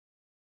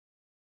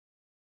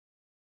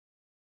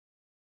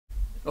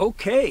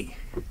Okay,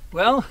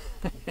 well,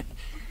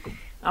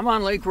 I'm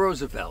on Lake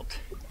Roosevelt.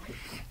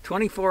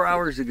 24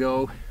 hours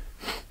ago,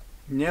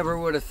 never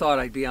would have thought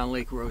I'd be on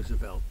Lake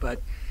Roosevelt, but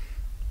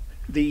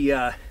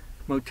the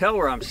motel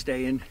where I'm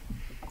staying,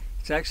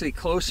 it's actually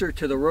closer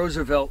to the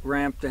Roosevelt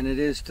ramp than it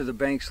is to the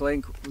Banks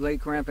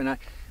Lake ramp, and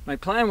my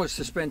plan was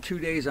to spend 2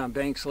 days on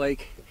Banks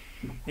Lake,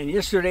 and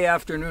yesterday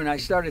afternoon I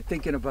started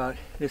thinking about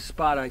this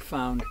spot I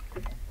found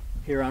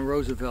here on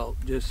Roosevelt.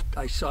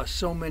 I saw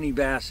so many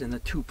bass in the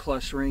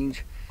 2+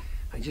 range.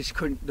 I just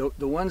couldn't,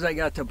 the ones I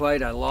got to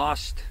bite I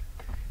lost,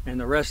 and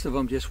the rest of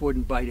them just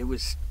wouldn't bite. It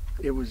was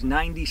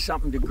 90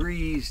 something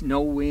degrees,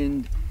 no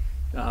wind,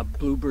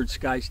 bluebird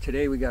skies.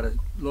 Today we got a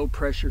low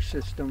pressure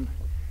system,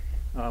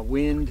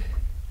 wind,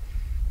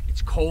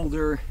 it's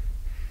colder,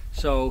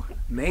 so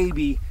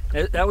maybe,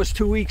 that was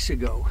 2 weeks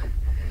ago.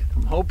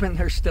 I'm hoping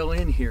they're still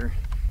in here,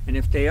 and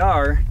if they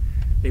are,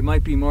 they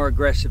might be more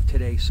aggressive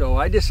today. So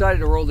I decided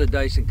to roll the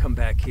dice and come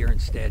back here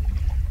instead.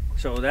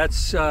 So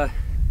that's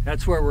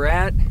where we're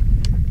at,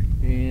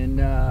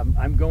 and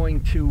I'm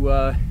going to,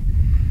 as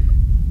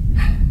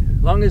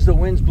long as the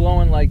wind's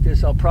blowing like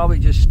this, I'll probably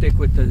just stick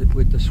with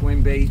the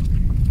swim bait,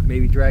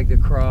 maybe drag the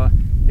craw.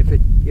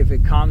 If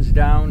it calms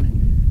down,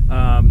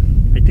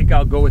 I think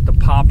I'll go with the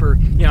popper.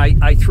 You know,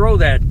 I throw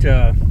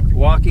that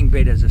walking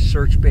bait as a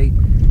search bait,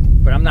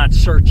 but I'm not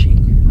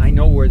searching. I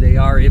know where they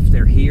are if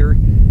they're here,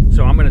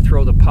 so I'm going to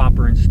throw the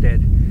popper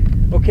instead.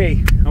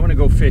 Okay, I'm going to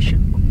go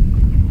fishing.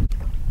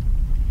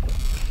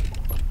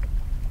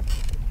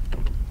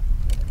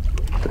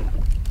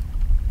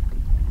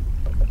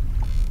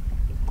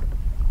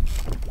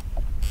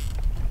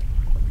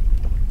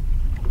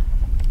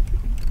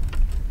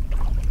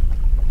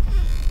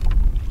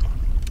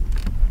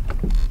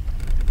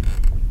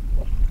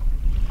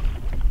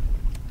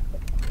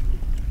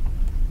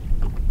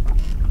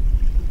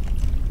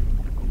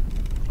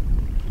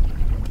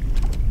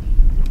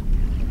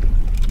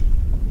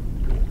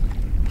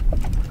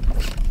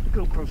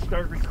 GoPro,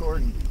 start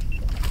recording.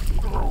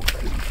 Oh,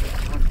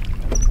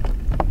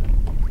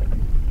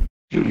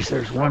 geez,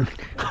 there's one.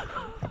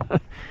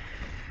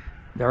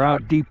 They're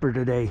out deeper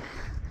today.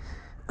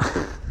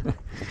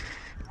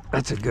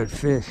 That's a good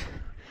fish.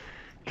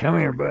 Come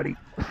here, buddy.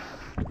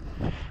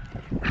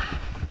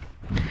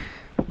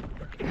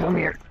 Come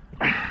here.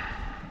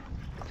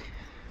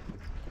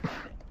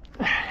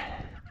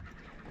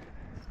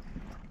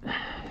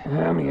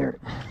 Come here.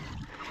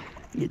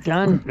 You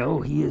done? No,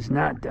 he is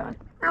not done.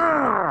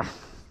 I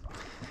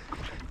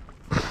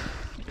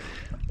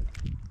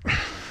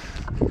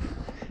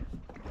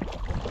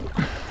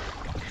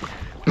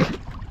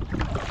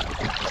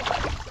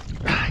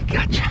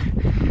gotcha.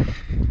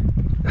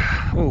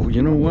 Oh,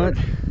 you know what?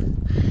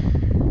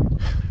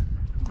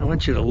 I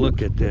want you to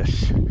look at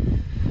this.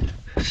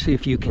 See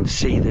if you can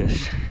see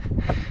this.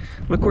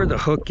 Look where the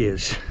hook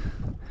is.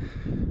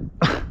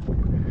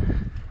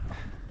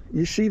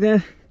 You see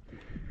that?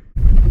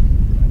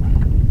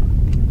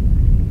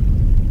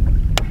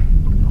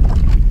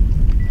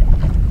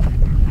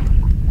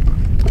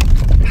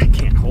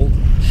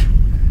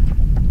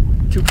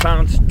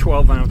 Pounds,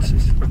 12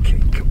 ounces. Okay.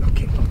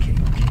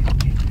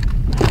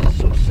 I'm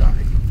so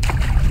sorry.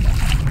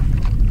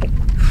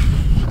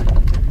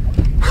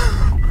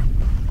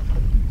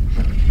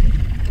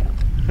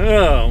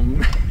 Oh,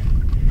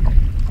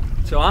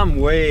 so I'm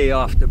way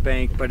off the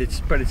bank, but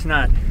it's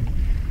not,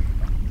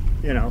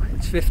 you know,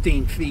 it's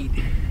 15 feet.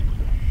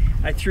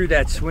 I threw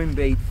that swim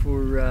bait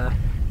for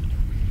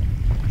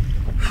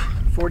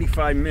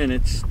 45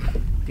 minutes,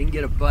 didn't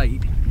get a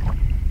bite,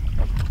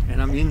 and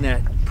I'm in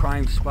that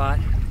prime spot,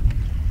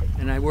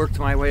 and I worked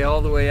my way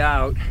all the way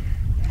out,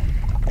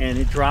 and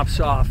it drops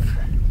off.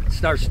 It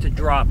starts to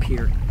drop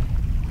here,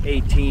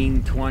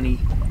 18, 20.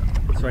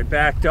 So I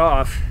backed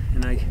off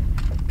and I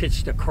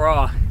pitched a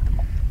craw.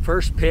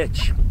 First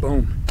pitch,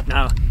 boom.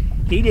 Now,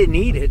 he didn't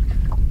eat it,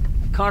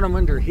 caught him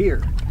under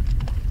here.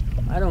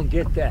 I don't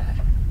get that,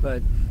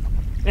 but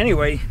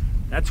anyway,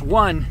 that's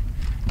one.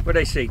 What'd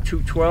I say,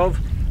 212?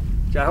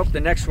 I hope the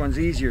next one's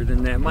easier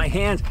than that. My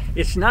hands,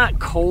 it's not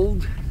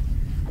cold.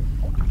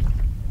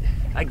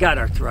 I got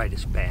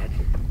arthritis bad,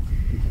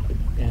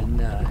 and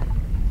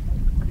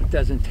it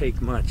doesn't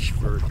take much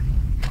for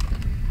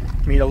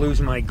me to lose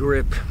my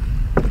grip.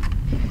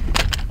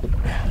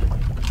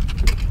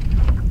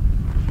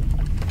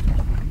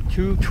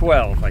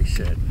 $2.12, I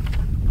said.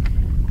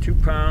 2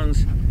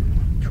 pounds,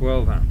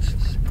 12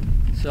 ounces.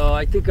 So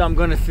I think I'm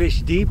going to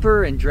fish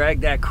deeper and drag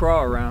that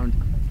craw around,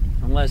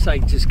 unless I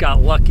just got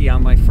lucky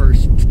on my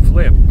first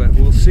flip, but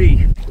we'll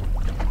see.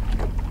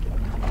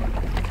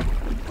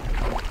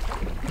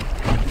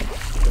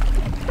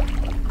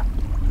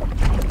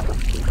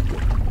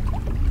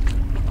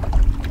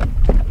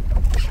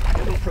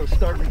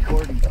 Start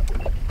recording.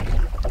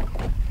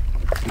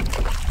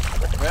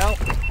 Well,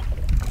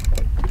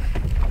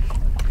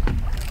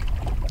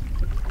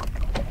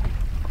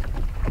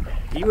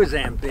 he was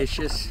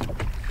ambitious.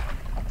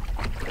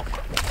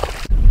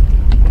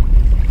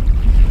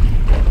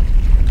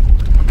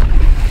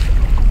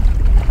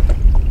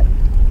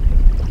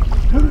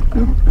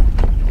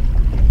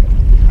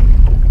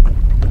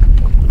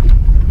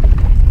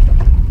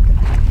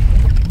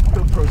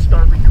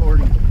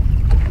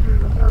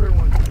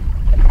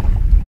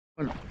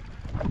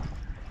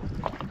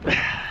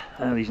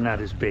 Oh, he's not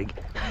as big.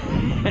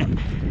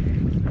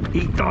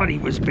 He thought he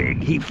was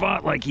big. He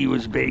fought like he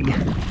was big.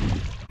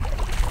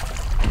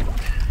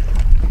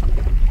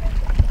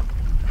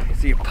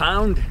 Is he a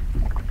pound?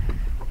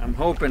 I'm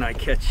hoping I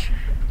catch.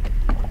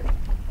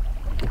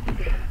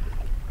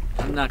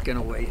 I'm not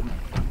gonna weigh him.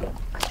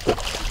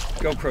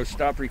 GoPro,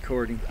 stop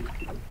recording.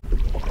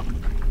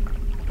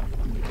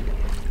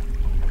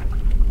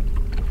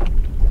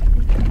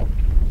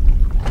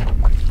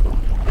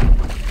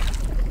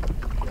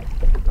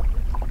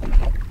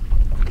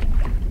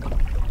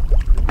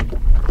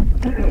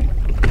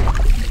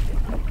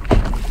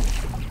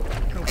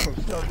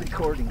 GoPro, stop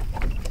recording.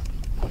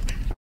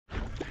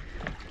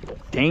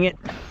 Dang it.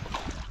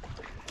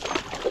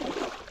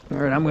 All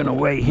right, I'm gonna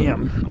weigh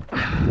him.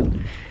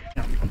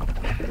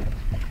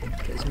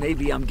 Because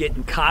maybe I'm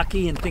getting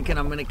cocky and thinking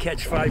I'm gonna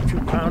catch 5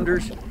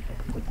 2-pounders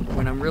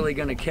when I'm really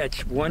gonna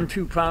catch 1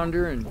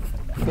 2-pounder and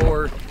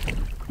 4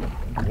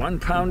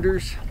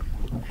 1-pounders.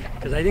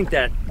 Because I think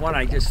that one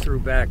I just threw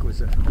back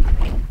was a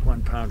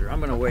 1-pounder. I'm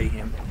gonna weigh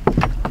him.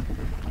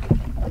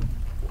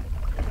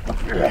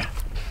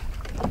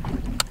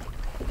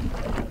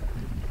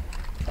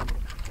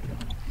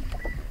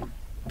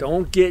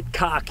 Don't get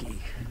cocky.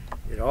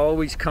 It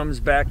always comes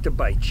back to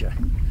bite you.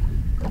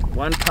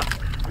 1 pound.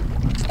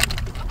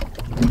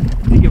 I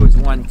think it was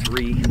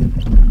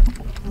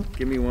 1.3.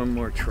 Give me one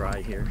more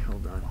try here.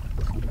 Hold on.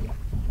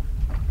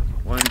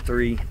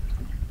 1.3.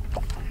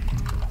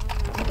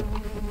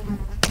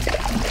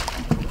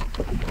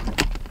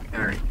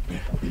 All right.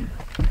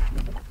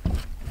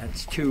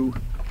 That's 2.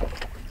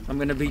 I'm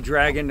going to be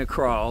dragging the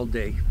craw all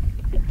day.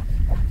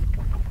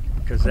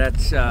 Because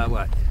that's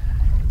what?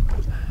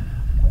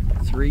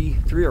 3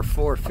 or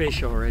 4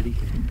 fish already.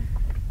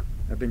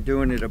 I've been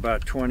doing it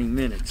about 20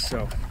 minutes,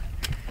 so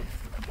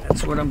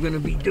that's what I'm going to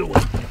be doing.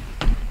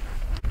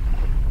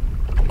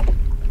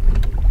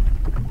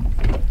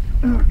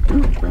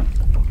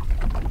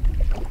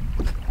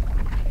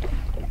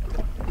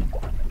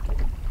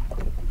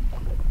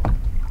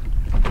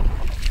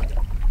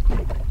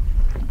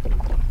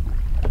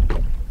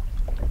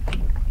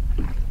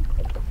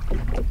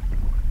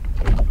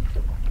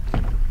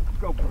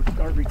 GoPro,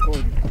 start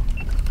recording.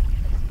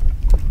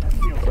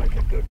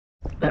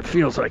 That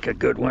feels like a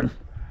good one.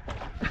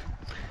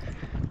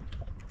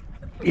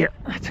 Yeah,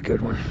 that's a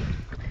good one.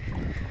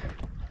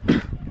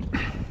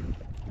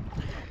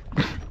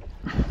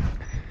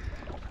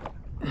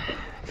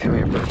 Come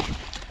here, buddy.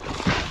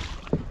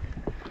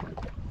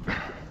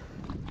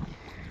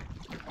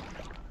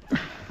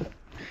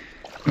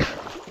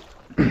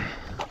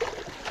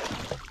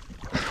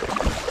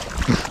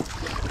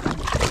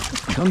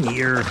 Come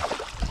here.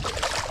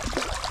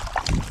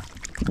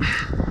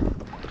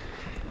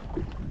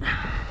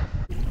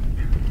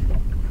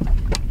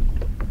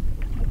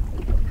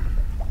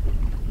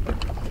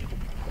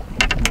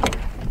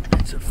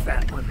 That's a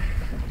fat one.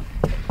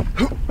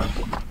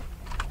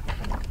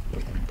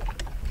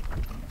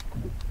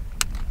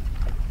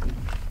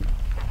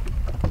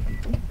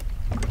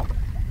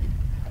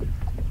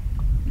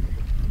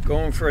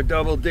 Going for a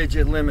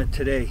double-digit limit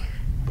today.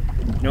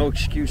 No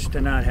excuse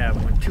to not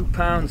have one. 2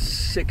 pounds,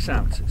 6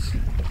 ounces.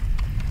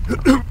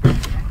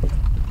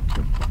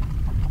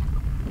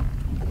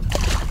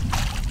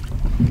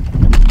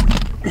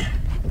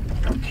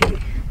 Okay,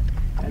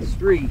 that's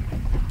 3.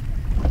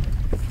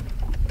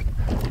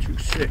 2,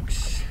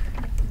 6.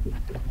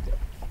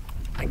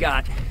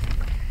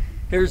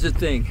 Here's the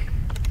thing.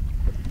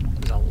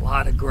 There's a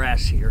lot of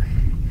grass here.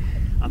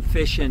 I'm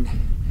fishing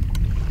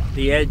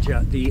the edge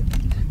of the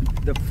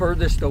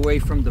furthest away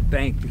from the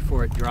bank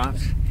before it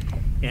drops.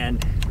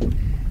 And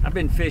I've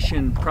been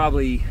fishing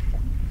probably,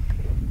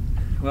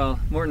 well,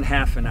 more than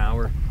half an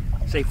hour,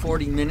 say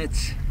 40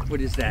 minutes.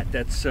 What is that?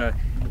 That's, I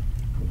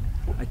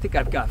think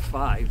I've got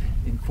 5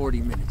 in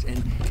 40 minutes.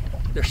 And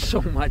there's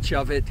so much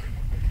of it.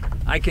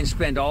 I can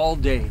spend all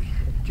day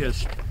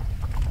just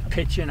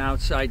pitching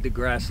outside the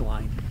grass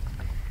line.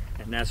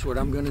 And that's what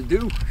I'm gonna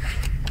do.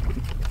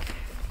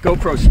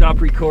 GoPro, stop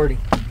recording.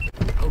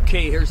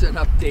 Okay, here's an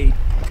update.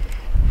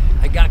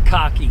 I got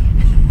cocky.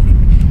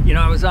 You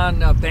know, I was on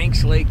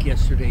Banks Lake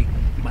yesterday.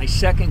 My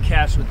second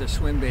cast with the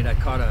swim bait, I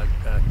caught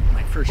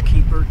my first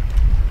keeper,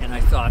 and I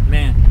thought,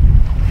 man,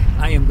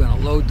 I am going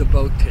to load the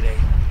boat today.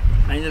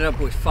 I ended up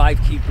with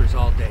 5 keepers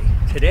all day.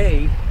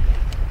 Today,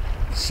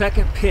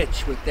 second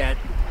pitch with that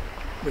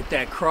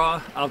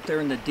craw out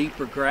there in the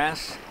deeper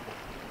grass,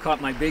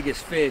 caught my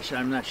biggest fish.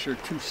 I'm not sure,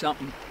 2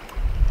 something,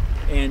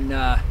 and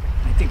I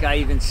think I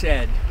even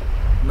said,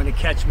 I'm going to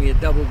catch me a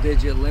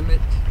double-digit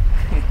limit.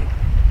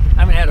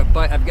 I haven't had a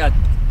bite.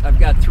 I've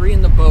got 3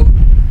 in the boat.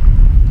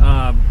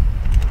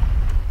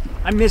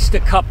 I missed a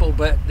couple,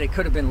 but they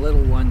could have been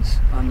little ones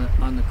on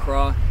the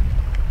craw.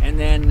 And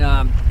then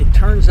it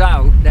turns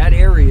out that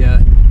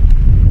area,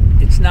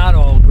 it's not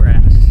all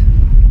grass,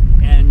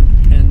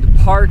 and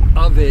the part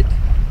of it,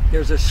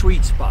 there's a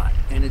sweet spot,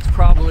 and it's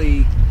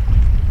probably,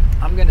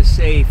 I'm gonna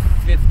say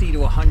 50 to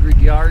 100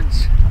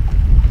 yards.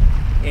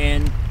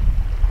 And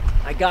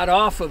I got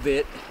off of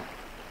it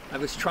I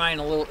was trying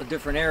a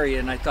different area,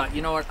 and I thought,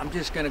 you know what, I'm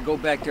just going to go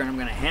back there and I'm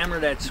going to hammer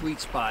that sweet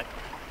spot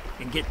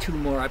and get 2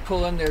 more. I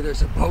pull in there,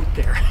 there's a boat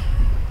there.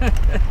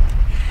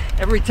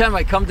 Every time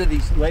I come to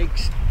these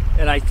lakes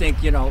and I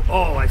think, you know,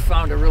 oh, I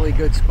found a really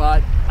good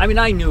spot. I mean,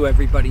 I knew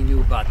everybody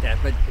knew about that,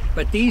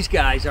 but these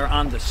guys are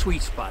on the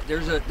sweet spot.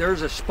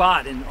 There's a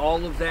spot in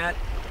all of that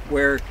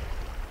where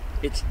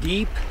it's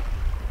deep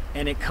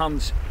and it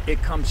comes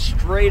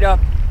straight up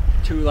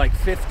to like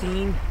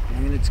 15,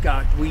 and it's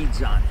got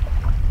weeds on it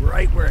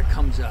right where it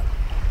comes up.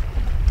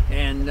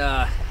 And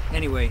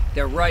anyway,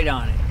 they're right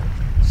on it.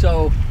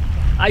 So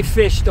I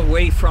fished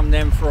away from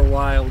them for a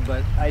while,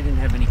 but I didn't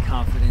have any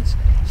confidence.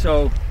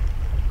 So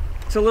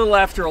it's a little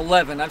after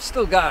 11. I've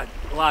still got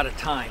a lot of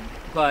time,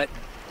 but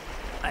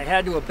I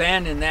had to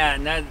abandon that,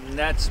 and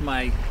that's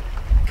my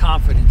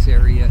confidence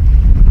area.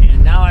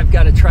 And now I've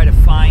got to try to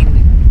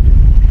find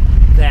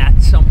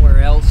that somewhere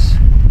else.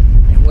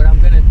 And what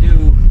I'm going to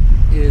do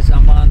is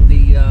I'm on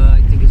the,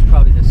 I think it's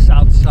probably the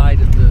south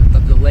side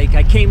of the lake.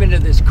 I came into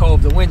this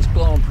cove. The wind's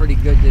blowing pretty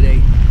good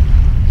today.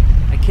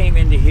 I came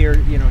into here,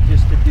 you know,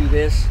 just to do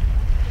this.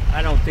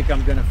 I don't think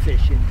I'm going to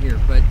fish in here,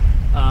 but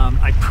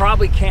I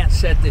probably can't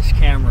set this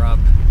camera up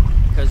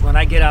because when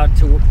I get out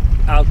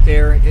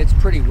there, it's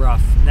pretty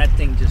rough, and that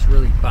thing just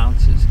really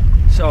bounces.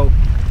 So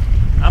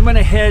I'm going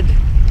to head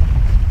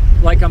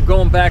like I'm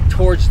going back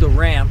towards the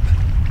ramp,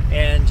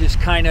 and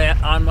just kind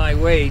of on my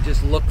way,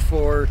 just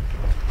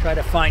try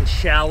to find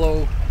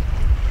shallow,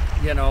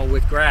 you know,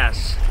 with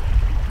grass.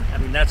 I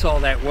mean, that's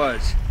all that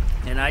was.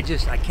 And I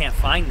can't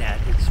find that.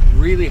 It's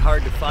really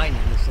hard to find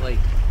in this lake.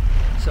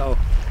 So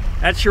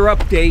that's your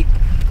update.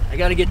 I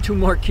got to get 2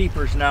 more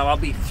keepers now. I'll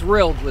be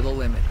thrilled with a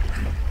limit.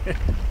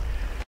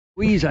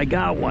 Squeeze, I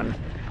got one.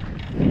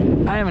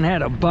 I haven't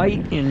had a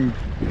bite in,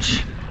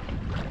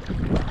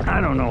 I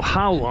don't know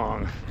how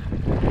long.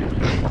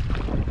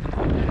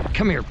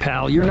 Come here,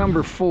 pal. You're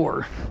number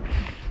 4.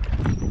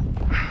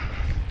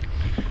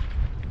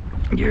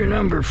 You're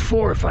number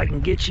 4 if I can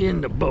get you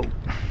in the boat.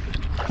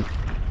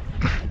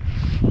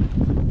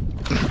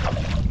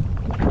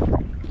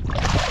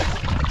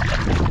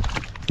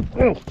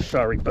 Oh,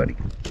 sorry, buddy.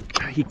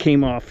 He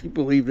came off. You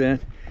believe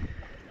that?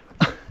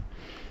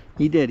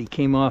 He did. He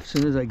came off as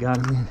soon as I got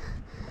him in.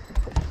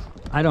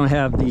 I don't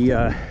have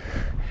the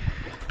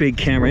big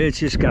camera. It's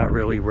just got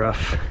really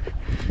rough.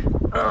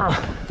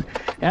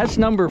 That's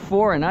number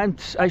 4, and I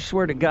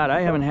swear to God,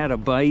 I haven't had a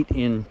bite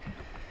in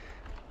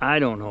I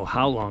don't know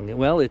how long.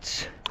 Well,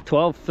 it's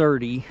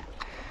 12:30.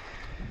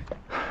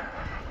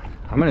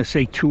 I'm gonna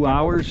say 2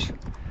 hours.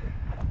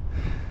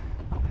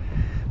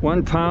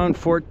 1 pound,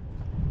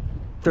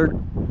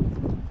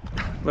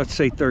 let's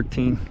say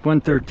 13,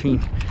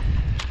 113.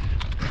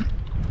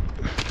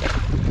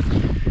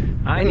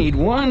 I need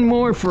 1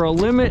 more for a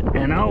limit,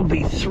 and I'll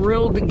be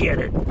thrilled to get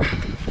it.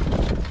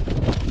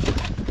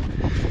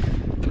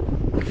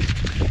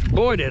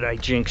 Boy, did I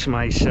jinx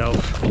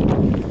myself.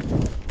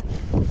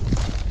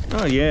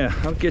 Oh yeah,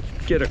 I'll get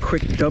a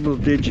quick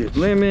double-digit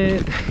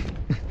limit.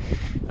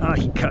 Ah,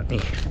 he cut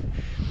me.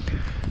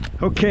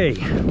 Okay,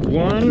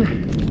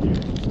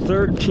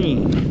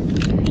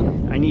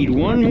 113. I need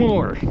 1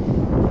 more.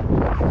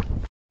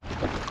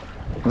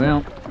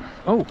 Well,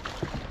 oh,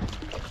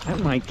 that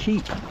might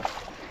keep.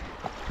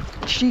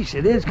 Jeez,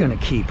 it is gonna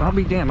keep. I'll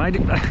be damned.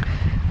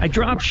 I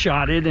drop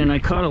shotted and I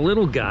caught a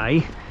little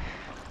guy.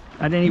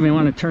 I didn't even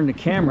want to turn the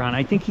camera on.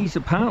 I think he's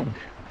a pound.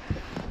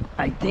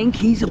 I think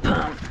he's a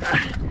pound.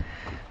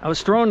 I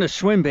was throwing the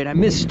swim bait. I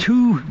missed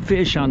 2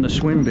 fish on the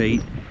swim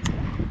bait.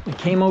 I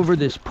came over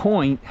this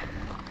point,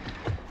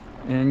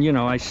 and you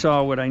know, I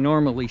saw what I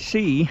normally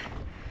see,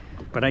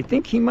 but I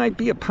think he might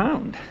be a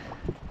pound.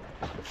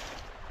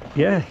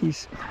 Yeah,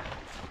 he's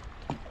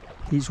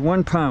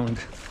 1 pound.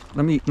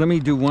 Let me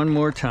do 1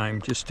 more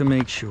time just to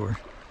make sure.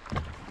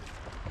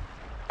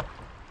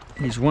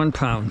 He's 1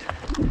 pound.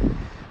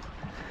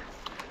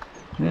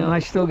 Well, I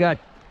still got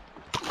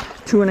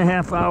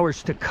 2.5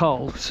 hours to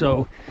cull,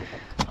 so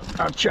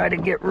I'll try to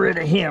get rid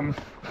of him.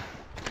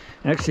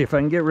 Actually, if I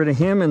can get rid of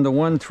him and the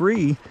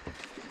 1-3,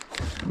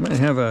 I'm gonna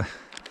have a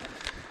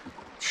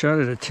shot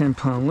at a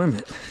 10-pound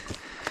limit.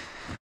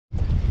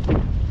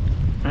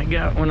 I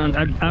got one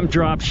on. I'm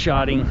drop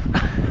shotting.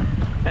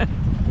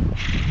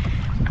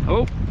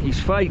 Oh, he's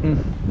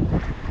fighting.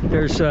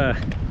 There's a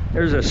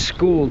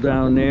school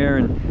down there,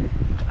 and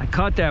I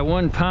caught that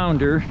 1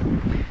 pounder.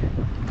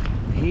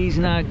 He's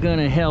not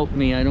gonna help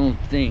me, I don't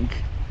think.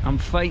 I'm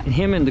fighting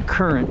him in the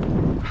current,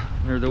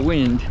 or the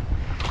wind.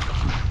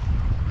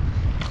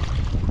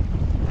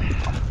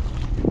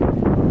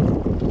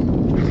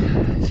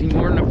 Is he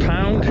more than a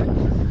pound?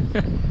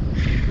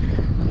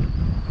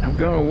 I'm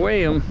gonna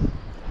weigh him.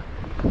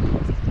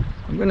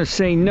 I'm gonna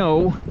say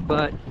no,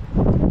 but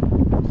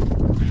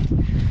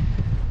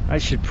I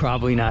should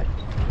probably not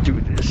do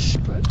this,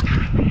 but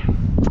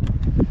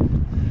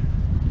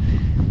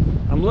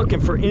I'm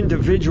looking for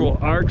individual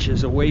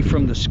arches away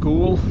from the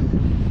school.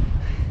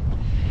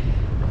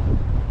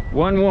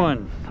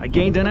 1-1. I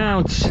gained an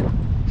ounce.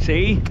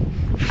 See?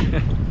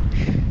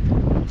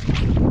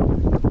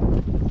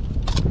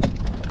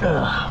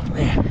 Oh,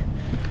 man.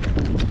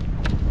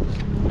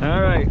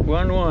 All right,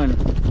 1-1.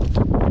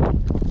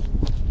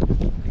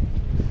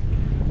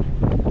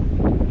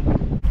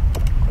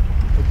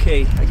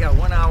 Okay, I got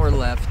 1 hour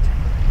left.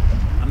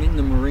 I'm in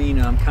the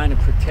marina. I'm kind of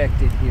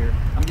protected here.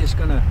 I'm just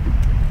gonna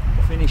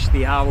finish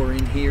the hour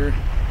in here,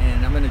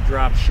 and I'm gonna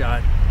drop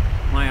shot.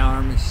 My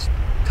arm is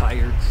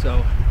tired,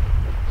 so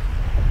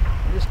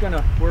I'm just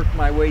gonna work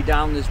my way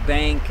down this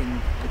bank,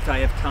 and if I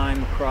have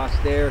time across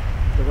there,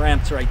 the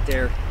ramp's right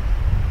there.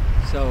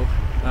 So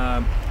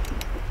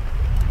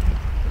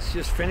let's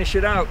just finish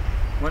it out.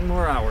 1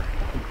 more hour.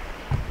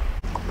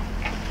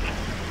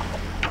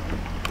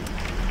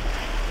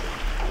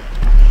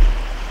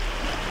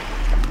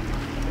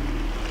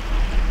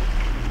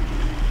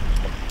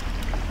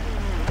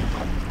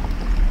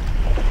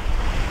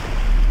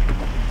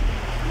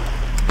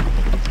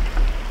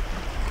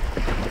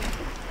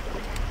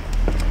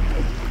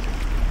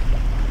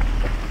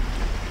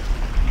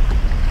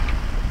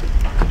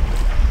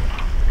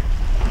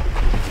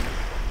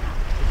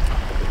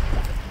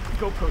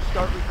 GoPro,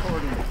 start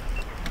recording.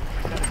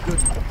 Got a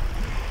good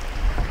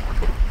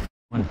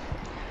one.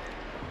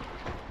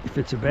 If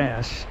it's a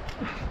bass.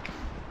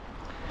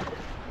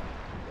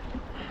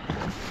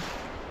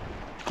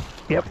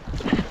 Yep,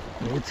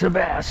 it's a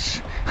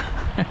bass.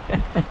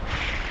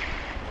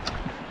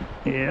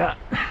 Yeah.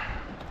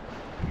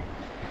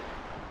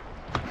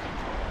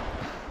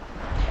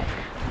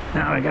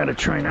 Now I gotta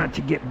try not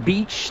to get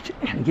beached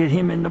and get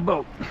him in the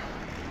boat.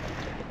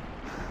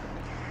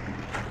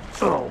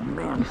 Oh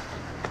man.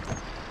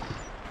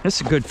 That's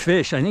a good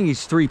fish. I think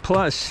he's 3+.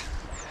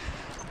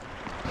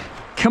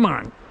 Come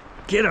on,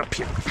 get up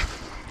here.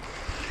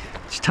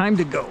 It's time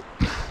to go.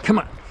 Come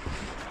on.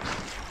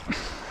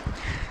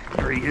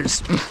 There he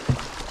is.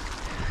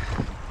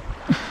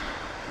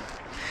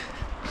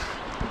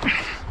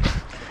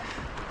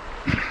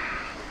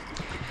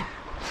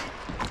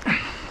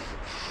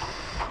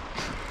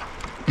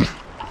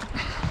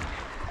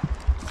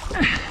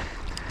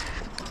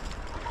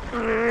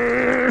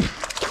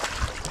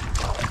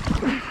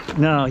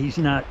 No, he's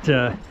not.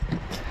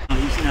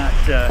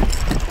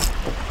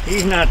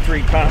 He's not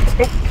 3 pounds.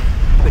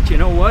 Oh, but you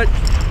know what?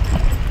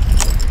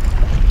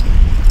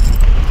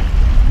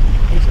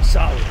 He's a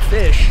solid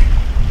fish,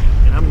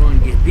 and I'm going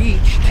to get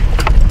beached.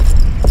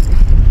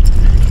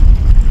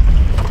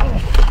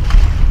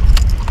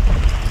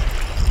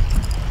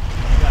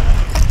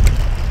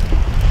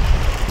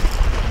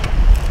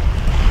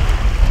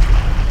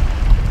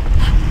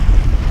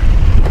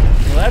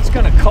 Well, that's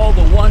going to call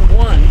the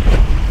 1-1.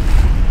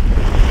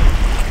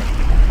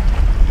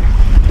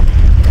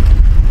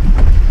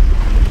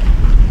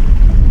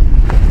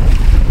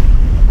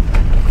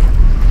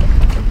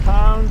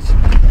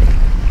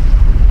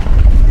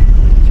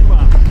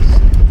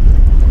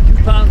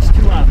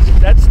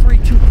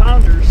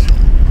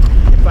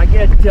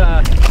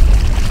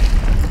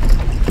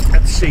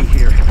 Let's see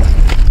here.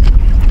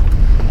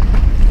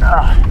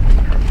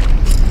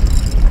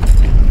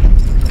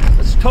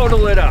 Let's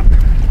total it up.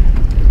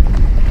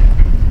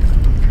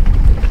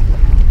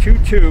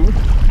 2-2.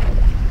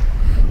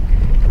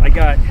 I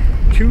got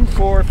 2,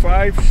 4,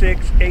 5,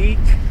 6, 8,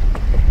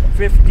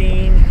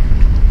 15,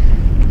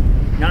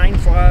 9,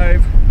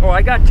 5. Oh,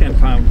 I got 10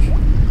 pounds.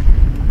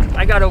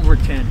 I got over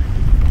 10.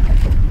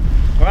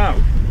 Wow.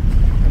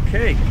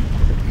 Okay.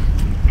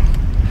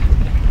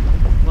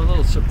 I'm a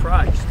little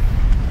surprised.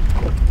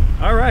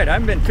 All right, I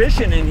haven't been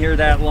fishing in here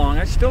that long.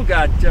 I still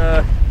got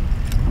a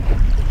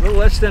little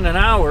less than an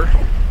hour.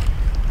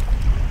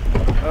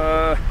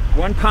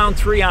 1 pound,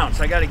 3 ounce.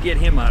 I got to get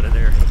him out of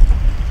there.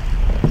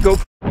 Go.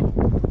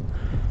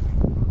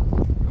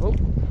 Oh,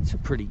 that's a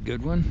pretty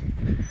good one,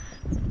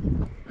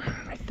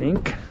 I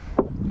think.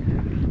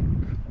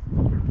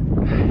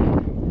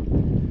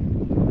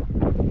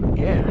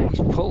 Yeah,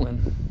 he's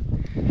pulling.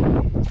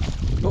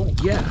 Oh,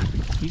 yeah,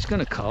 he's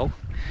gonna cull.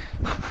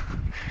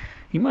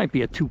 He might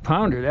be a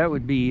 2-pounder. That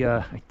would be,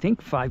 I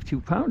think, 5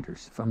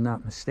 2-pounders, if I'm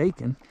not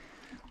mistaken.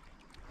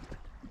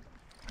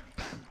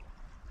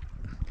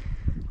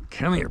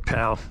 Come here,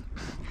 pal.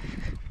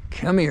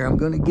 Come here. I'm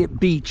gonna get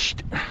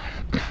beached.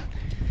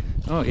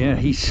 Oh yeah,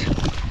 he's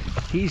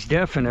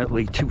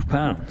definitely 2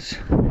 pounds.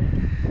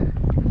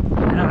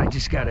 Now I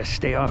just gotta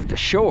stay off the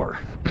shore.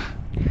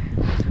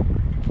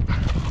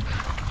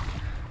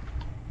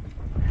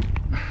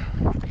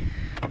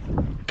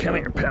 Come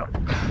here, pal.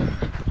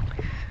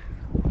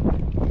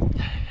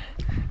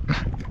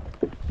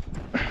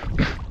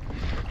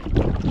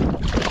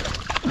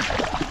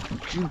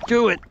 Don't you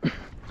do it.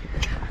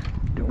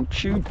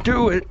 Don't you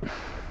do it.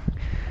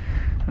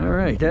 All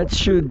right, that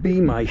should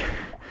be my,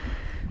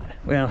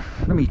 well,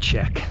 let me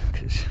check,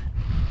 because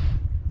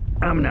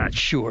I'm not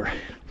sure.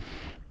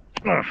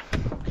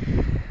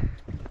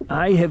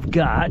 I have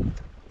got,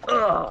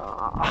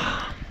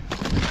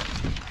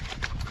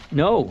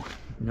 no,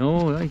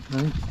 I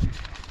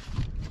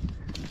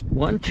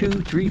 1, 2,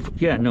 3,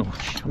 yeah, no,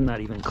 I'm not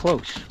even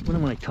close. What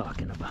am I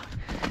talking about?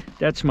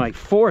 That's my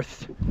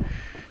 4th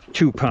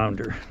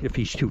 2-pounder, if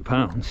he's 2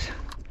 pounds.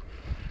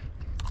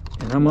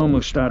 And I'm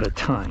almost out of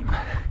time.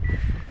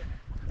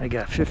 I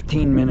got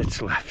 15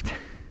 minutes left.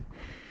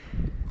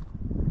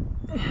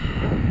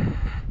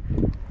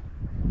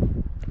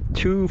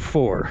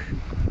 2-4.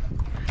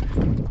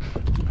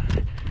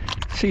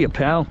 See ya,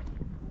 pal.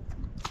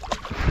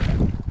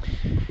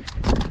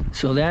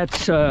 So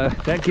that's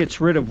that gets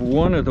rid of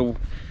one of the,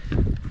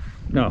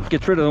 no,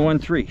 gets rid of the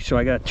 1-3. So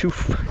I got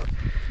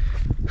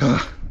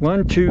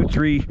 1, 2,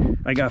 3.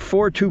 I got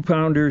 4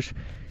 2-pounders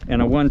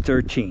and a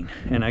 113,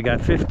 and I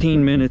got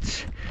 15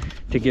 minutes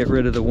to get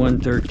rid of the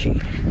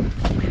 113.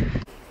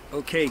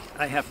 Okay,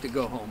 I have to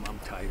go home. I'm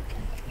tired.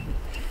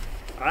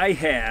 I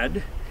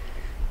had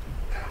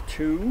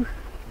 2,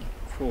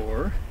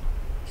 4,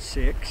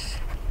 6,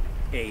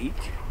 8,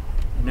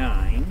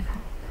 9,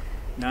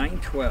 9,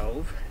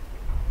 12,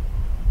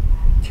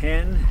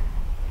 10,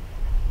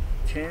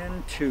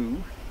 10,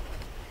 2,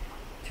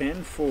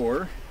 10,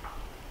 4,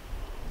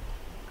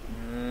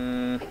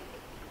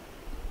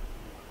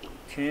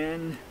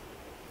 10,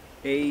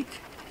 8.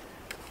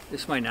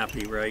 This might not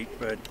be right,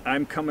 but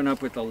I'm coming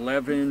up with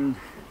 11,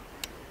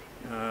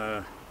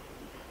 11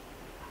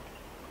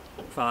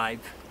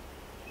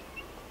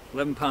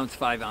 pounds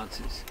 5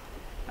 ounces.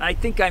 I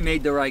think I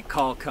made the right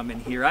call coming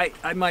here.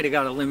 I might have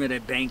got a limit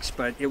at Banks,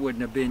 but it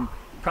wouldn't have been,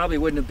 probably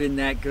wouldn't have been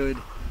that good,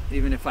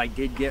 even if I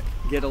did get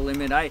a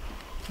limit. I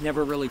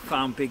never really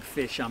found big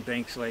fish on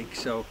Banks Lake,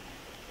 so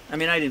I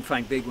mean, I didn't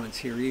find big ones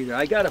here either.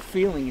 I got a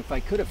feeling if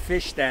I could have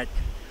fished that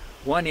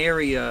one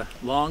area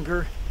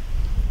longer,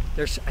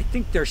 I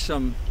think there's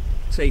some,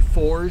 say,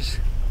 4s.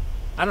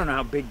 I don't know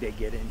how big they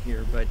get in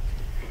here, but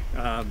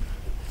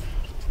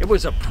it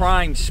was a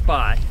prime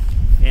spot.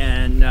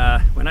 And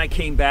when I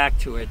came back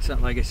to it,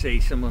 something like I say,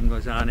 someone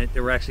was on it.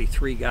 There were actually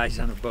 3 guys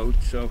on a boat,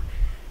 so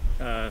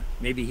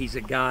maybe he's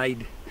a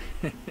guide.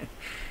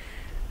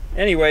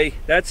 Anyway,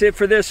 that's it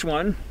for this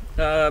one.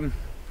 I'm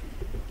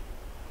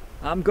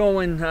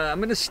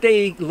gonna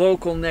stay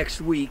local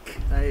next week.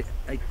 I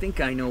think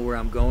I know where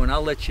I'm going.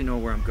 I'll let you know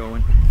where I'm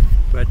going.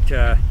 But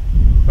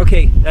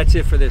okay, that's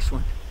it for this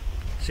one.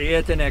 See you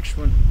at the next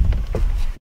one.